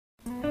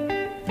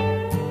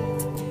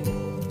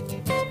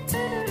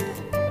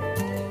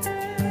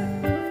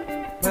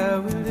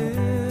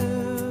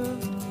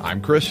I'm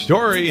Chris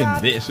Story,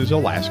 and this is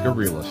Alaska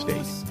Real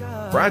Estate.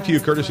 Brought to you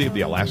courtesy of the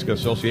Alaska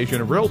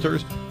Association of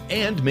Realtors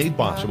and made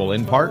possible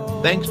in part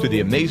thanks to the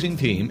amazing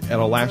team at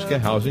Alaska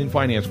Housing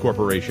Finance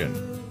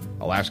Corporation.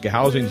 Alaska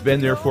Housing's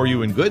been there for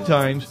you in good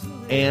times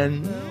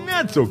and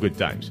not so good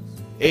times.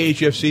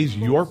 AHFC's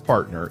your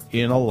partner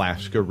in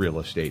Alaska real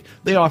estate.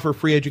 They offer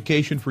free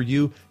education for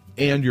you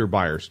and your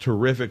buyers,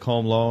 terrific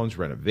home loans,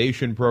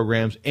 renovation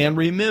programs, and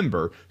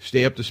remember,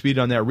 stay up to speed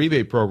on that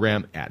rebate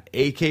program at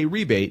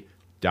akrebate.com.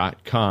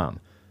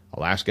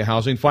 Alaska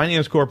Housing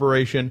Finance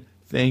Corporation,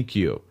 thank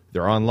you.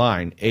 They're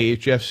online,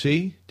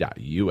 ahfc.us.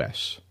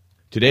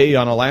 Today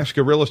on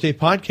Alaska Real Estate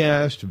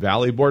Podcast,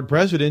 Valley Board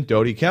President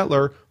Dody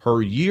Kettler,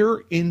 her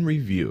year in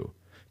review.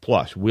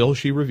 Plus, will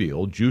she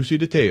reveal juicy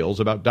details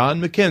about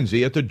Don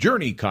McKenzie at the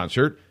Journey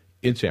concert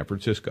in San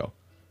Francisco?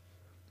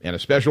 And a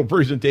special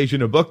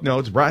presentation of book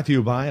notes brought to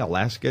you by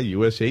Alaska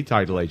USA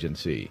Title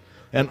Agency.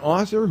 An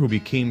author who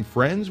became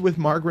friends with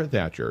Margaret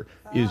Thatcher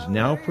is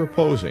now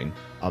proposing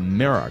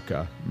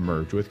America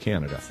merge with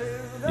Canada.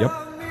 Yep,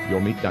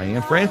 you'll meet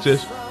Diane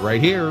Francis right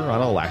here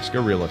on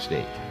Alaska Real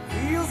Estate.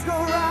 Wheels go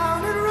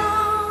round and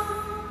round,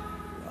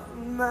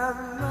 round my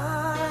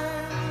mind.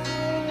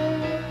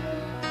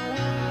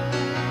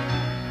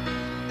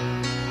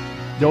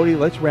 Dody,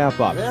 let's wrap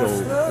up. So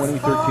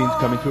 2013 is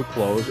coming to a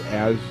close,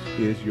 as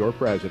is your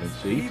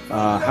presidency.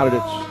 How did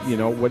it,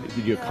 what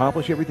did you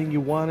accomplish everything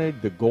you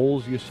wanted? The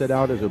goals you set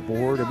out as a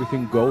board,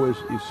 everything go as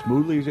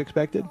smoothly as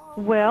expected?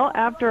 Well,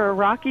 after a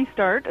rocky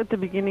start at the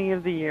beginning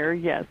of the year,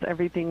 yes,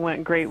 everything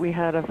went great. We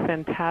had a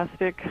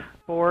fantastic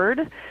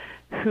board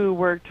who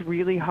worked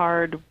really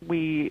hard.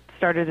 We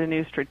started a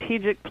new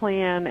strategic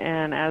plan,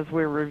 and as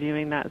we're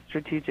reviewing that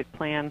strategic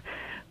plan,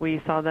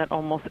 we saw that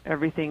almost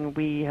everything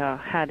we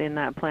had in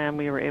that plan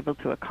we were able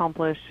to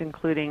accomplish,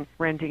 including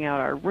renting out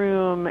our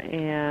room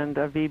and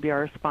a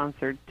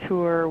VBR-sponsored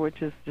tour,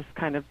 which is just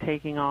kind of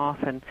taking off.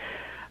 And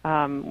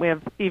we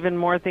have even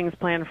more things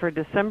planned for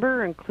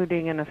December,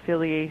 including an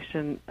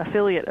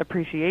affiliate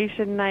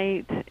appreciation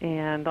night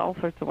and all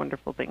sorts of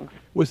wonderful things.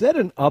 Was that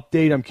an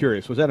update? I'm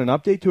curious. Was that an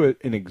update to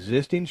an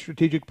existing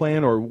strategic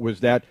plan, or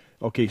was that,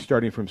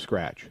 starting from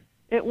scratch?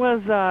 It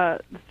was a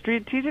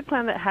strategic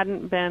plan that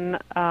hadn't been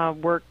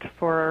worked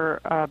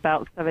for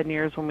about 7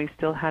 years when we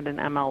still had an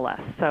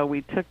MLS. So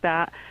we took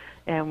that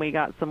and we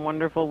got some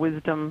wonderful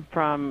wisdom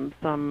from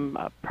some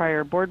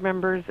prior board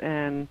members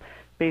and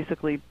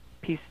basically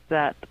pieced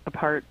that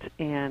apart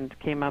and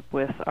came up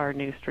with our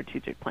new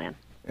strategic plan.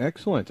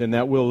 Excellent. And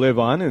that will live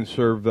on and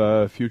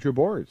serve future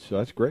boards. So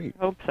that's great.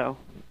 Hope so.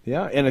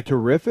 Yeah, and a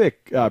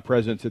terrific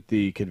presence at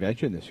the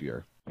convention this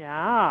year.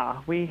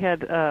 Yeah, we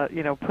had,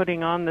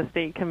 putting on the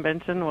state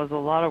convention was a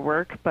lot of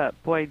work, but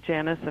boy,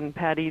 Janice and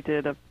Patty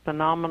did a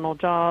phenomenal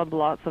job,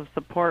 lots of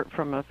support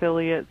from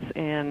affiliates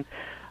and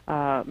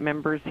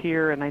members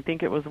here, and I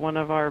think it was one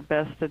of our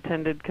best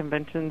attended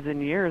conventions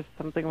in years,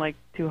 something like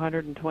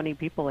 220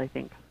 people, I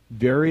think.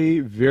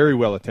 Very, very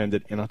well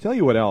attended, and I'll tell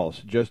you what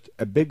else, just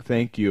a big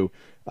thank you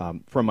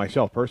from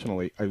myself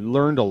personally. I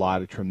learned a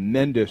lot, a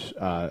tremendous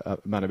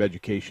amount of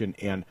education,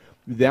 and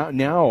that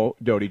now,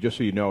 Dody, just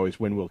so you know, is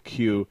when we'll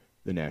cue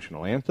the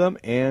national anthem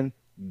and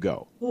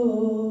go.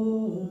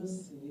 Oh,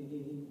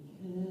 say,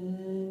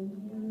 can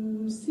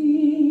you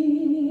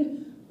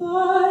see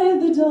by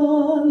the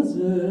dawn's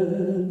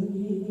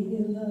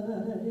early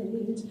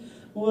light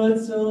what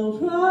so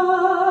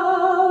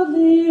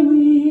proudly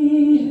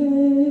we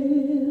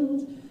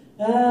hailed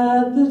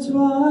at the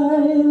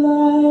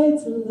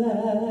twilight's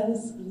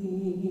last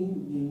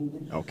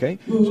gleaming? Okay,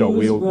 so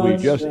we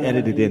just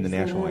edited in the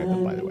national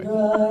anthem, by the way.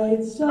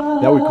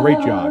 That was a great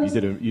job.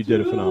 You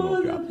did a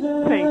phenomenal job.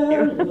 Thank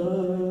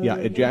you.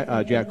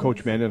 Yeah,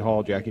 Coach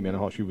Mendenhall, Jackie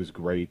Mendenhall, she was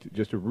great.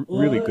 Just a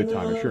really good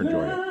time. I sure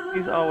enjoyed it.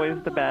 She's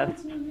always the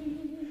best.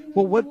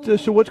 Well,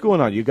 what's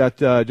going on? You got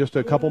just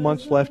a couple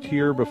months left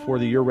here before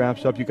the year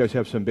wraps up. You guys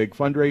have some big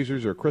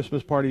fundraisers or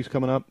Christmas parties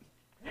coming up?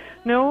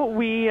 No,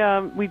 we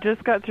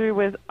just got through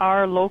with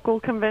our local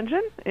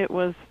convention. It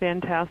was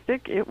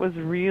fantastic. It was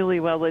really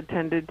well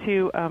attended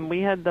too.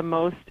 We had the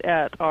most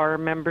at our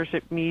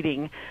membership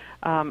meeting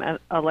at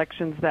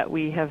elections that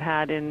we have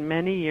had in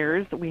many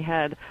years. We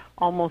had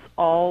almost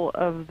all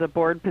of the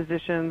board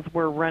positions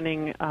were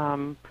running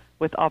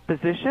with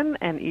opposition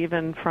and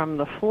even from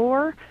the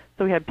floor.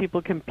 So we had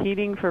people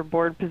competing for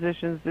board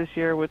positions this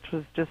year, which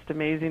was just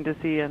amazing to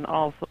see, and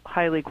all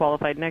highly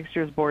qualified. Next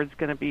year's board's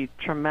going to be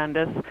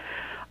tremendous.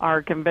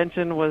 Our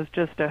convention was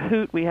just a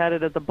hoot. We had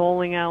it at the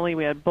bowling alley.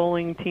 We had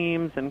bowling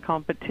teams and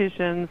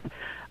competitions.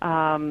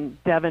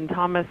 Devin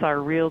Thomas, our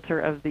Realtor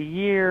of the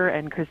Year,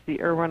 and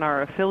Christy Irwin,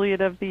 our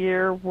Affiliate of the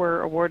Year,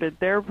 were awarded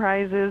their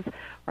prizes.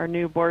 Our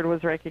new board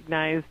was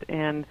recognized.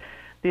 And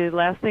the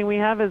last thing we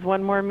have is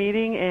one more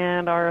meeting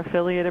and our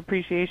Affiliate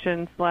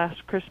Appreciation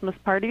 / Christmas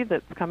party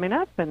that's coming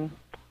up, and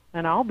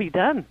I'll be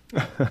done.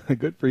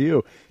 Good for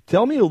you.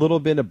 Tell me a little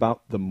bit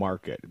about the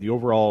market, the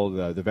overall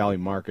the Valley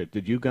market.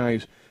 Did you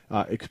guys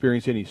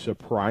experience any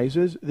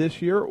surprises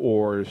this year,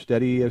 or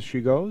steady as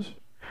she goes?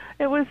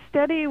 It was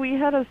steady. We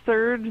had a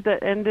surge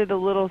that ended a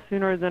little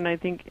sooner than I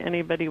think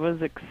anybody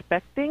was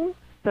expecting.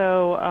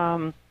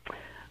 So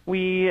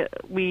we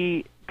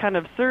kind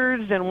of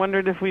surged and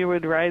wondered if we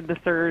would ride the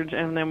surge,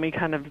 and then we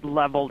kind of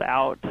leveled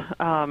out.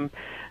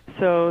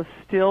 So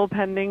still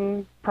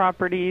pending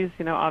properties.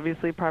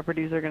 Obviously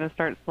properties are going to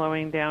start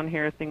slowing down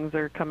here. Things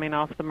are coming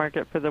off the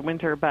market for the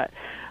winter, but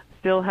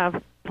still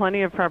have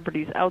plenty of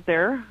properties out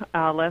there,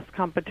 less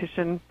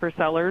competition for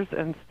sellers,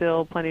 and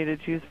still plenty to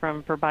choose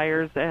from for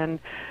buyers. And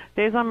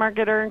days on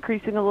market are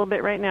increasing a little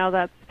bit right now.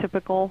 That's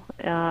typical,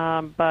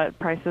 but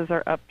prices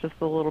are up just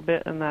a little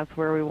bit, and that's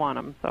where we want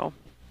them. So,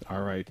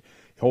 all right.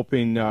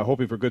 Hoping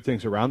for good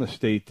things around the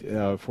state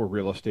for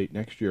real estate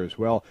next year as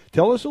well.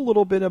 Tell us a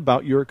little bit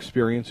about your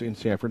experience in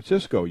San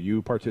Francisco.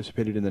 You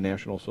participated in the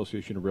National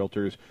Association of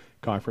Realtors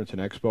Conference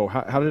and Expo.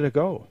 How did it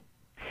go?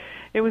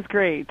 It was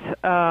great.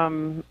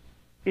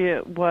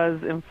 It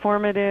was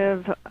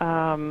informative.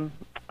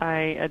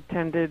 I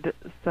attended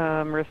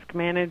some risk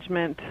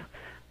management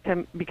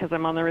because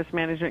I'm on the risk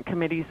management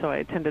committee, so I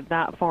attended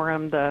that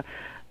forum. The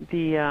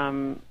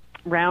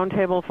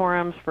roundtable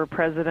forums for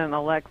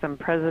president-elects and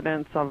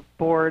presidents of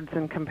boards,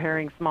 and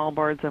comparing small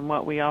boards and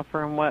what we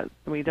offer and what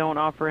we don't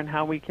offer and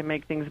how we can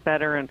make things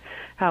better and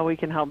how we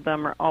can help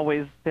them, are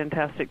always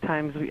fantastic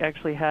times. We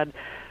actually had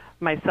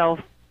myself,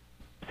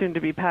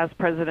 soon-to-be past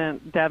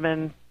President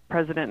Devin,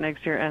 president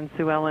next year, and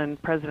Sue Ellen,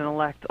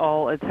 president-elect,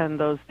 all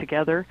attend those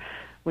together.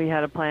 We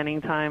had a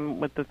planning time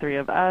with the three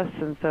of us,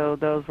 and so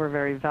those were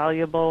very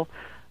valuable.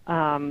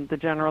 The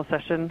general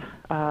session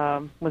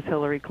was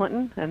Hillary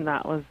Clinton, and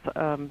that was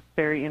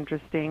very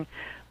interesting.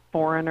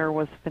 Foreigner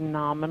was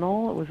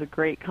phenomenal. It was a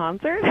great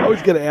concert.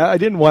 I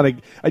didn't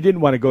want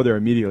to go there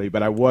immediately,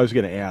 but I was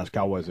going to ask,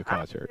 how was the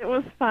concert? It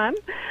was fun.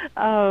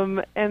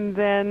 And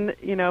then,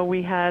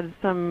 we had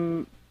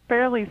some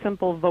fairly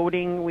simple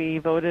voting. We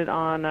voted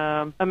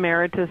on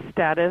emeritus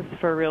status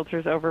for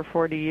realtors over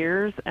 40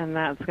 years, and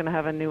that's going to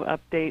have a new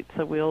update.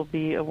 So we'll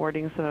be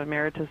awarding some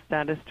emeritus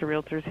status to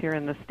realtors here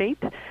in the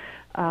state.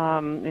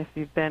 If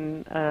you've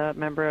been a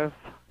member of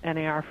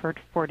NAR for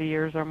 40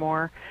 years or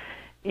more.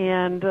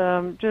 And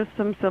just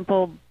some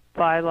simple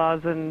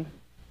bylaws and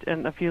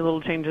a few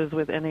little changes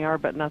with NAR,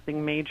 but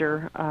nothing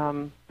major.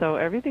 So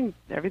everything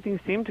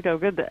seemed to go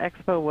good. The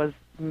expo was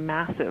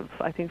massive.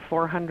 I think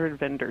 400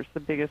 vendors, the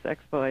biggest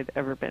expo I'd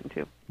ever been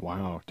to.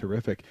 Wow,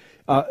 terrific.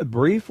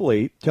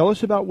 Briefly, tell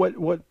us about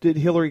what did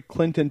Hillary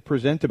Clinton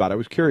present about? I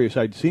was curious.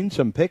 I'd seen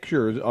some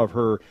pictures of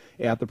her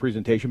at the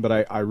presentation,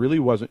 but I really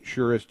wasn't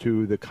sure as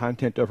to the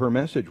content of her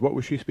message. What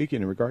was she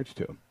speaking in regards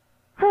to?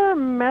 Her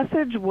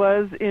message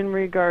was in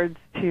regards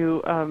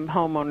to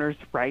homeowners'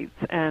 rights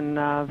and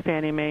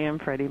Fannie Mae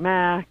and Freddie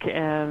Mac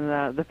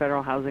and the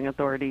Federal Housing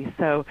Authority.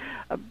 So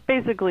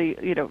basically,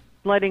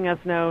 letting us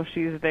know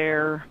she's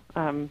there,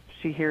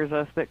 she hears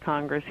us, that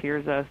Congress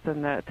hears us,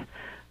 and that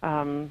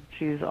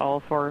she's all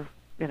for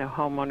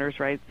homeowners'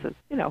 rights. As,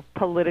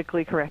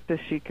 politically correct as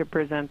she could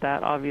present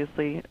that,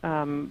 obviously.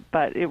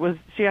 But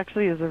she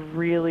actually is a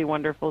really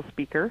wonderful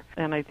speaker,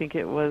 and I think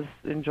it was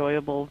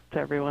enjoyable to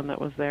everyone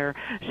that was there.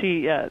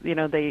 She,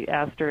 they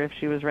asked her if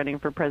she was running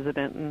for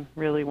president and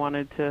really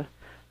wanted to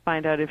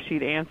find out if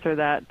she'd answer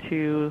that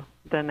to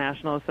the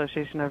National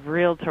Association of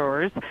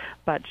Realtors,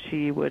 but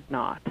she would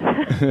not.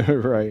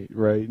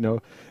 Right.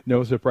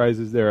 No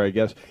surprises there, I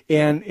guess.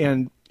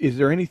 And is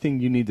there anything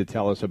you need to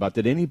tell us about?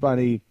 Did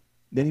anybody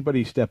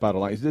step out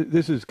of line?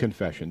 This is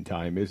confession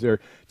time.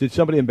 Did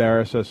somebody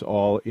embarrass us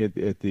all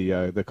at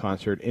the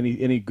concert?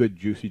 Any good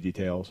juicy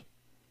details?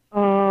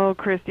 Oh,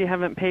 Chris, you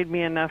haven't paid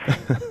me enough.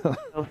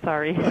 So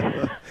sorry.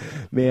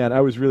 Man,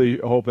 I was really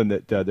hoping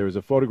that there was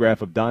a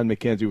photograph of Don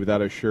McKenzie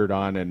without a shirt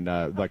on and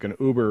like an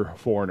Uber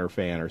Foreigner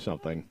fan or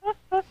something.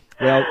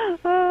 Well,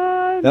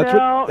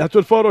 that's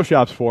what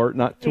Photoshop's for.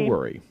 Not to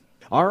worry.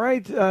 All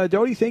right,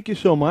 Dody, thank you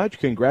so much.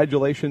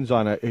 Congratulations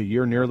on a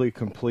year nearly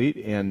complete,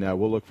 and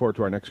we'll look forward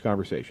to our next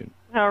conversation.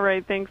 All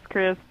right, thanks,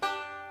 Chris.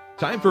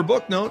 Time for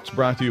Book Notes,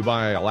 brought to you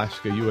by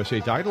Alaska USA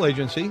Title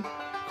Agency.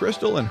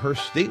 Crystal and her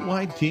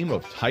statewide team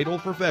of title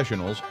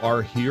professionals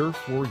are here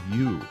for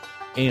you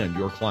and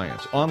your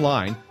clients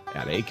online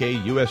at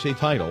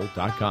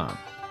akusatitle.com.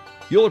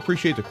 You'll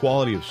appreciate the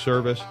quality of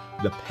service,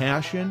 the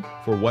passion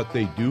for what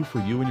they do for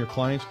you and your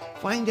clients.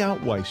 Find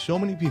out why so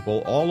many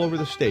people all over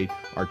the state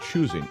are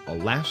choosing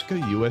Alaska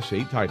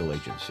USA Title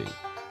Agency.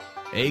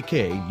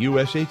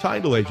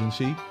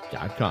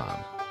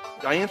 akusatitleagency.com.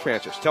 Diane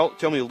Francis,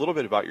 tell me a little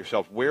bit about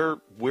yourself. Where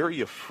are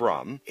you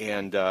from,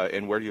 and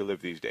where do you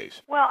live these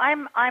days? Well,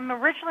 I'm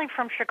originally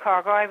from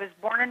Chicago. I was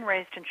born and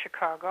raised in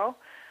Chicago.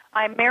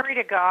 I married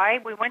a guy.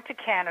 We went to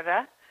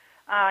Canada.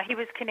 He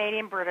was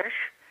Canadian-British.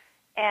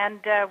 And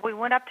we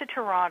went up to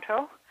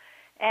Toronto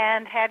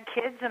and had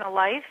kids and a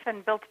life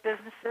and built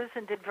businesses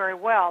and did very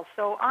well.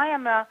 So I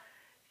am a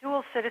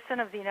dual citizen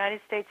of the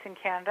United States and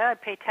Canada. I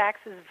pay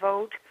taxes,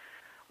 vote,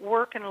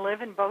 work, and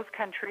live in both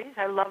countries.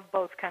 I love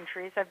both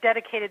countries. I've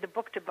dedicated the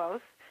book to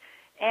both.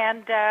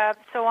 And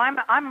so I'm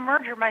a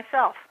merger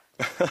myself.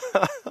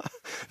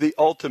 The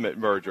ultimate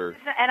merger.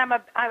 And I'm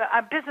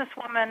a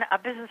businesswoman, a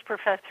business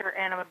professor,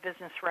 and I'm a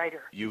business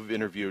writer. You've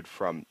interviewed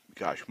from,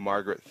 gosh,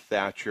 Margaret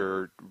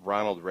Thatcher,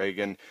 Ronald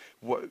Reagan.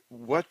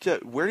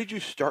 Where did you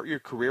start your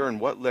career, and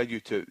what led you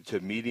to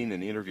meeting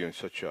and interviewing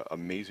such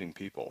amazing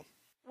people?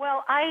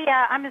 Well,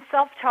 I'm a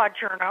self-taught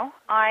journo.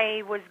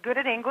 I was good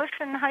at English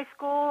in high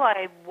school.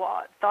 I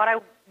thought I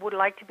would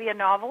like to be a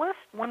novelist.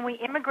 When we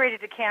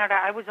immigrated to Canada,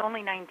 I was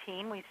only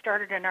 19. We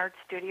started an art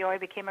studio. I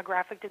became a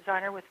graphic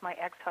designer with my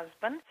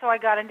ex-husband. So I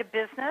got into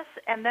business,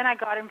 and then I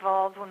got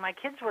involved when my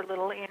kids were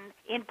little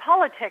in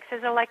politics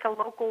as a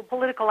local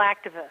political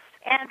activist.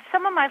 And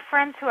some of my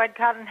friends who had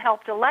gotten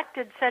helped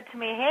elected said to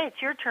me, hey,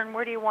 it's your turn.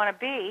 Where do you want to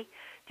be?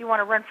 Do you want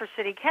to run for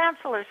city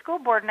council or school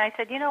board? And I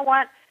said, you know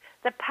what?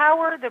 The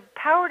power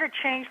to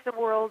change the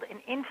world and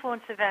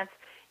influence events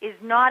is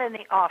not in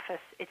the office,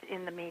 it's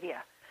in the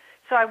media.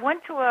 So I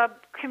went to a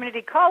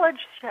community college,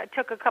 I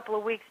took a couple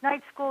of weeks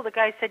night school. The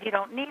guy said, you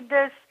don't need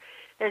this.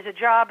 There's a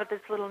job at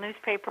this little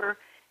newspaper,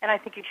 and I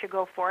think you should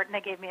go for it. And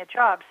they gave me a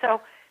job. So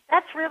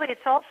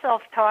it's all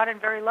self-taught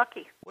and very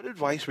lucky. What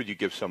advice would you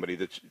give somebody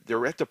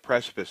they're at the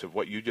precipice of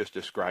what you just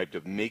described,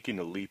 of making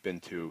a leap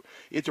into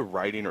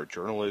writing or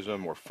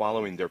journalism or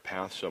following their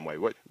path some way?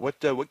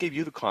 What gave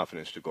you the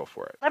confidence to go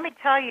for it? Let me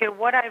tell you,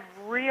 what I've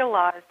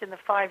realized in the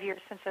 5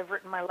 years since I've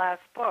written my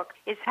last book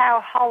is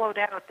how hollowed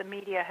out the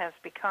media has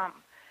become.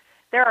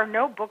 There are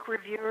no book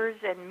reviewers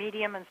in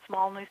medium and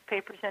small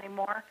newspapers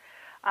anymore.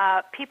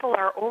 People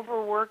are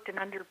overworked and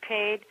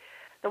underpaid.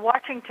 The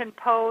Washington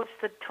Post,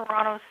 the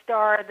Toronto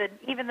Star,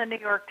 even the New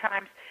York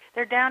Times,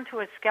 they're down to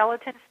a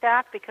skeleton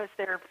staff because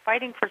they're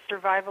fighting for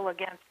survival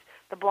against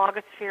the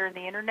blogosphere and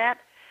the Internet.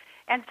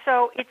 And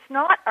so it's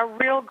not a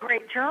real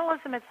great,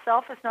 journalism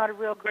itself is not a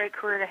real great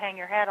career to hang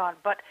your hat on,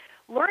 but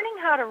learning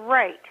how to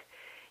write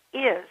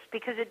is,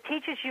 because it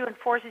teaches you and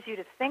forces you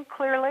to think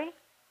clearly,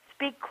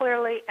 speak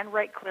clearly, and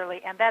write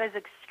clearly, and that is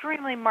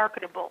extremely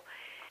marketable.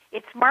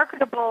 It's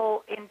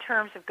marketable in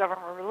terms of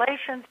government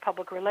relations,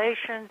 public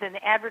relations, and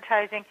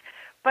advertising,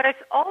 but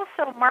it's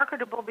also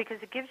marketable because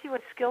it gives you a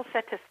skill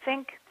set to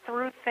think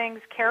through things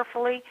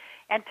carefully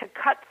and to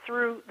cut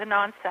through the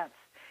nonsense.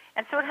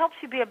 And so it helps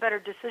you be a better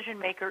decision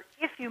maker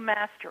if you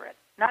master it.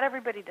 Not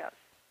everybody does.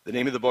 The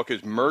name of the book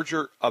is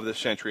Merger of the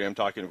Century. I'm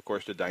talking, of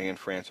course, to Diane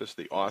Francis,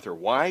 the author.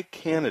 Why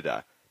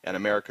Canada and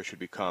America should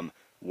become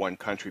one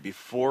country.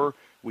 Before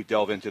we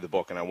delve into the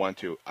book, and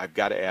I've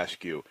got to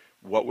ask you,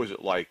 what was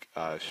it like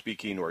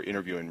speaking or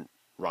interviewing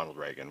Ronald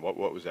Reagan? What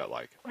was that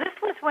like? This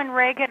was when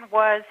Reagan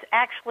was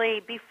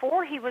actually,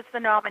 before he was the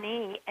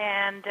nominee,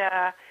 and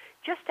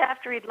just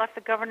after he'd left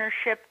the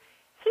governorship,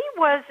 he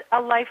was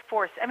a life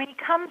force. I mean, he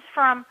comes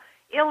from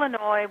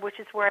Illinois, which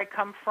is where I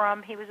come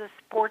from. He was a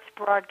sports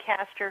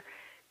broadcaster,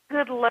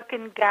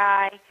 good-looking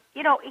guy.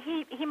 You know,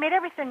 he made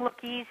everything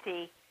look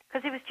easy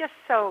because he was just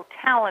so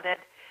talented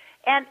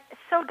and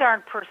so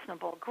darn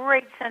personable,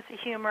 great sense of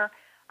humor.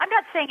 I'm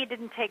not saying he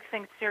didn't take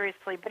things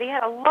seriously, but he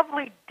had a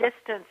lovely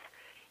distance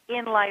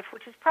in life,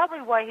 which is probably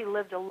why he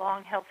lived a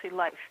long, healthy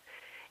life,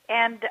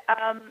 and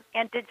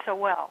did so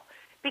well,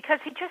 because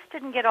he just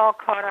didn't get all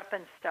caught up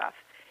in stuff.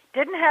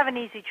 Didn't have an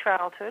easy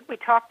childhood. We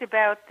talked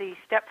about the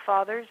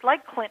stepfathers,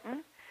 like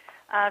Clinton,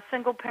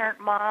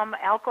 single-parent mom,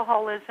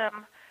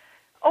 alcoholism,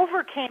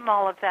 overcame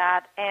all of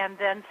that, and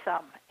then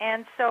some.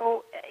 And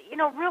so, you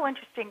know, real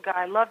interesting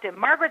guy. Loved him.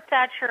 Margaret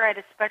Thatcher I had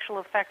a special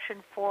affection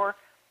for.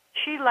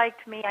 She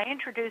liked me. I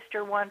introduced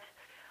her once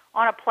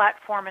on a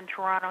platform in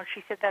Toronto.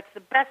 She said, that's the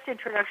best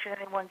introduction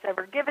anyone's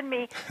ever given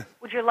me.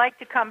 Would you like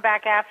to come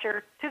back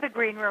after to the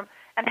green room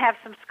and have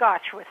some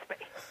scotch with me?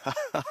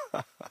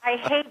 I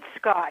hate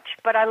scotch,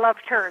 but I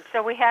loved her.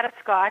 So we had a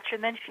scotch,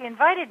 and then she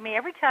invited me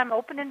every time,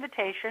 open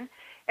invitation,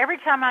 every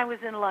time I was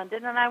in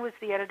London, and I was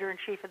the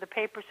editor-in-chief of the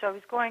paper, so I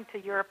was going to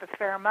Europe a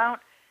fair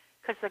amount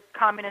because the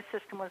communist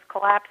system was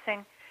collapsing.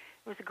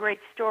 It was a great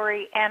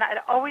story, and I'd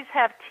always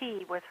have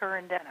tea with her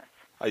and Dennis.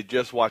 I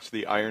just watched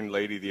The Iron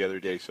Lady the other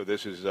day, so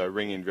this is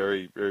ringing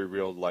very, very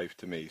real life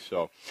to me.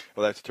 So,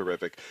 well, that's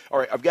terrific. All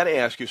right, I've got to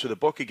ask you, so the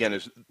book, again,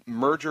 is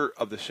Merger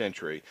of the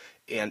Century,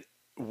 and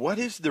what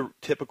is the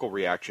typical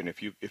reaction,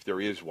 if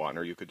there is one,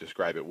 or you could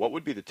describe it, what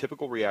would be the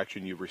typical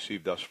reaction you've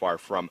received thus far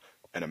from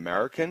an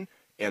American,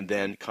 and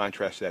then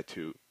contrast that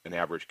to an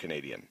average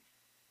Canadian?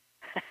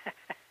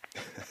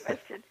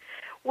 Question.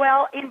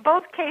 Well, in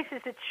both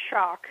cases, it's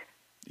shock.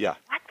 Yeah.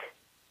 What?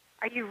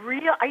 Are you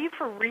real? Are you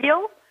for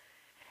real?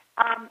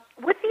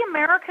 With the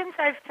Americans,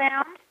 I've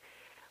found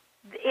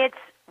it's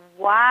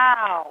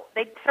wow.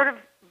 They sort of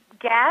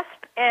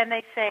gasp and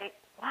they say,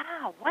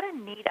 wow, what a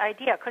neat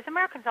idea. Because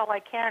Americans all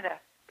like Canada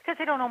because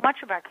they don't know much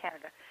about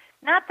Canada.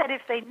 Not that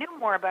if they knew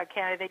more about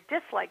Canada, they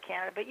dislike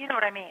Canada, but you know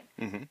what I mean.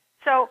 Mm-hmm.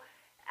 So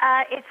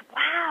it's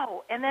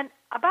wow. And then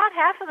about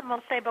half of them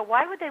will say, but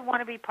why would they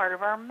want to be part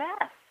of our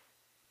mess?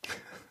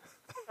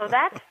 So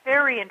that's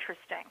very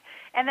interesting.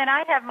 And then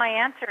I have my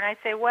answer, and I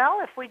say, well,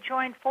 if we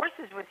joined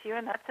forces with you,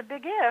 and that's a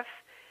big if,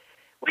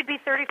 we'd be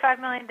 35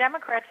 million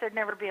Democrats. There'd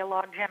never be a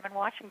logjam in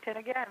Washington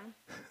again.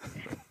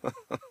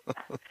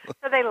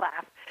 So they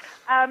laugh.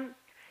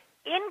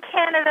 In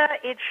Canada,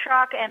 it's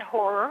shock and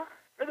horror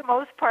for the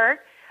most part.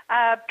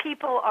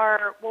 People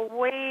are, well,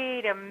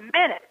 wait a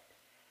minute.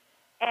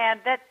 And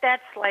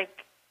that's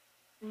like,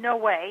 no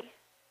way.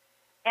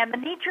 And the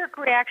knee-jerk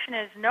reaction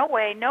is, no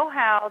way, no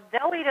how,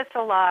 they'll eat us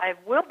alive,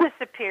 we'll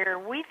disappear,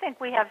 we think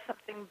we have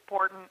something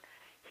important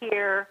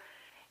here,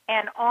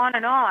 and on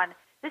and on.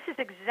 This is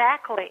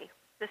exactly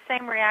the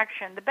same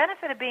reaction. The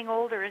benefit of being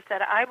older is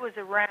that I was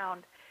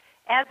around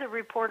as a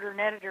reporter and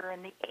editor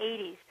in the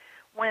 80s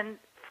when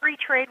free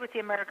trade with the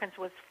Americans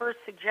was first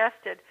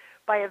suggested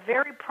by a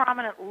very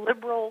prominent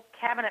liberal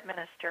cabinet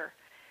minister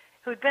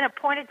who'd been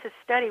appointed to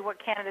study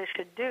what Canada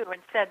should do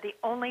and said the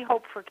only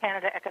hope for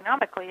Canada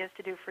economically is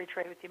to do free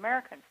trade with the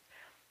Americans.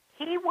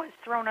 He was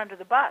thrown under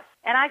the bus,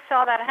 and I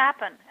saw that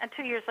happen, and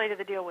 2 years later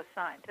the deal was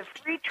signed. The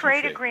free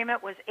trade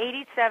agreement was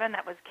 87.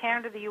 That was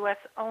Canada, the U.S.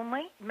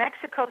 only.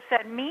 Mexico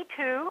said, me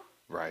too.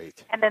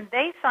 Right. And then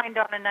they signed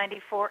on in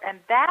 94, and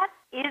that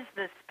is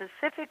the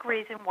specific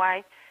reason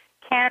why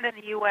Canada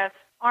and the U.S.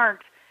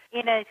 aren't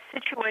in a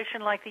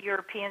situation like the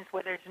Europeans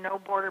where there's no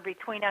border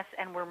between us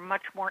and we're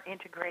much more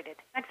integrated.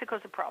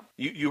 Mexico's a problem.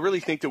 You really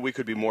think that we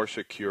could be more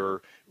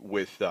secure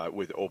with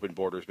open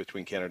borders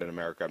between Canada and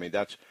America? I mean,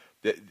 that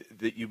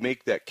you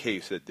make that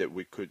case that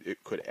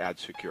it could add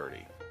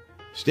security.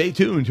 Stay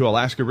tuned to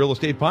Alaska Real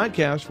Estate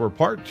Podcast for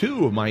part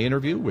 2 of my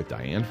interview with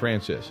Diane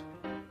Francis.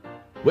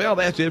 Well,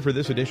 that's it for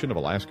this edition of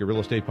Alaska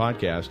Real Estate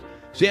Podcast.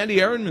 Sandy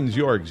Ehrenman's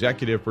your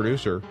executive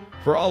producer.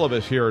 For all of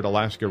us here at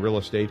Alaska Real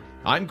Estate,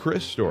 I'm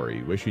Chris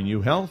Story, wishing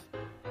you health,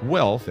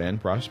 wealth, and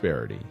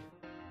prosperity.